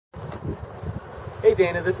Hey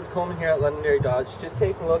Dana, this is Coleman here at Londonderry Dodge. Just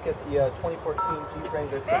taking a look at the 2014 Jeep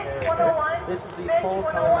Wrangler Sahara. This is the full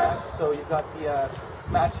color match, so you've got the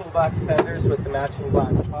matching black fenders with the matching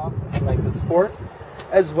black top, like the Sport.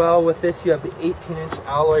 As well, with this you have the 18-inch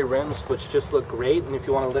alloy rims, which just look great, and if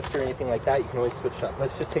you want to lift or anything like that, you can always switch up.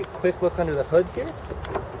 Let's just take a quick look under the hood here.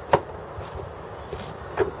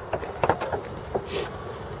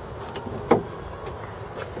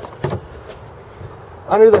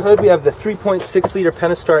 Under the hood, we have the 3.6 liter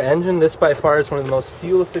Pentastar engine. This by far is one of the most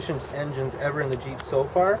fuel efficient engines ever in the Jeep so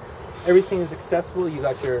far. Everything is accessible. You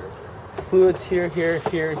got your fluids here, here,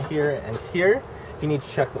 and here. If you need to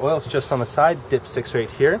check the oil, it's just on the side. Dipsticks right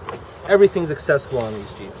here. Everything's accessible on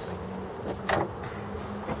these Jeeps.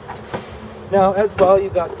 Now, as well, you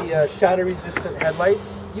got the shatter resistant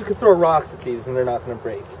headlights. You can throw rocks at these and they're not going to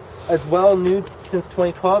break. As well, new since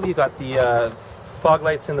 2012, you got the fog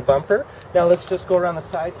lights in the bumper. Now let's just go around the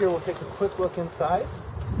side here. We'll take a quick look inside.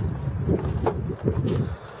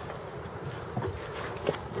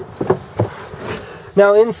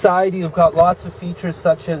 Now inside you've got lots of features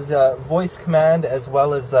such as voice command as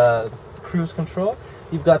well as cruise control.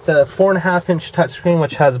 You've got the 4.5-inch touchscreen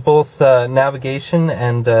which has both navigation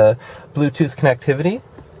and Bluetooth connectivity.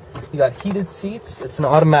 You got heated seats. It's an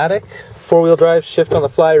automatic 4-wheel drive, shift on the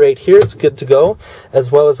fly right here. It's good to go,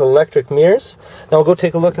 as well as electric mirrors. Now we'll go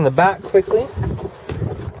take a look in the back quickly.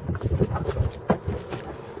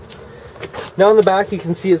 Now in the back you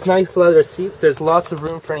can see it's nice leather seats. There's lots of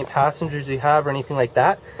room for any passengers you have or anything like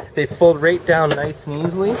that. They fold right down nice and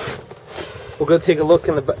easily. We'll go take a look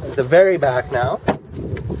in the very back now.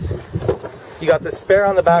 You got the spare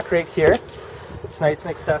on the back right here. It's nice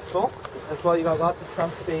and accessible. As well, you got lots of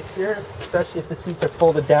trunk space here, especially if the seats are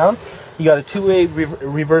folded down. You got a two-way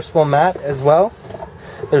reversible mat as well.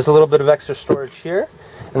 There's a little bit of extra storage here,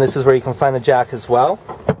 and this is where you can find the jack as well.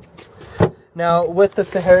 Now, with the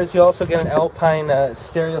Saharas, you also get an Alpine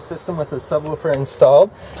stereo system with a subwoofer installed.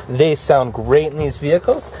 They sound great in these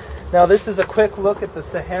vehicles. Now, this is a quick look at the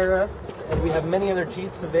Sahara, and we have many other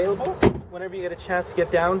Jeeps available. Whenever you get a chance to get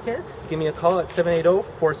down here, give me a call at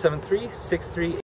 780-473-6388.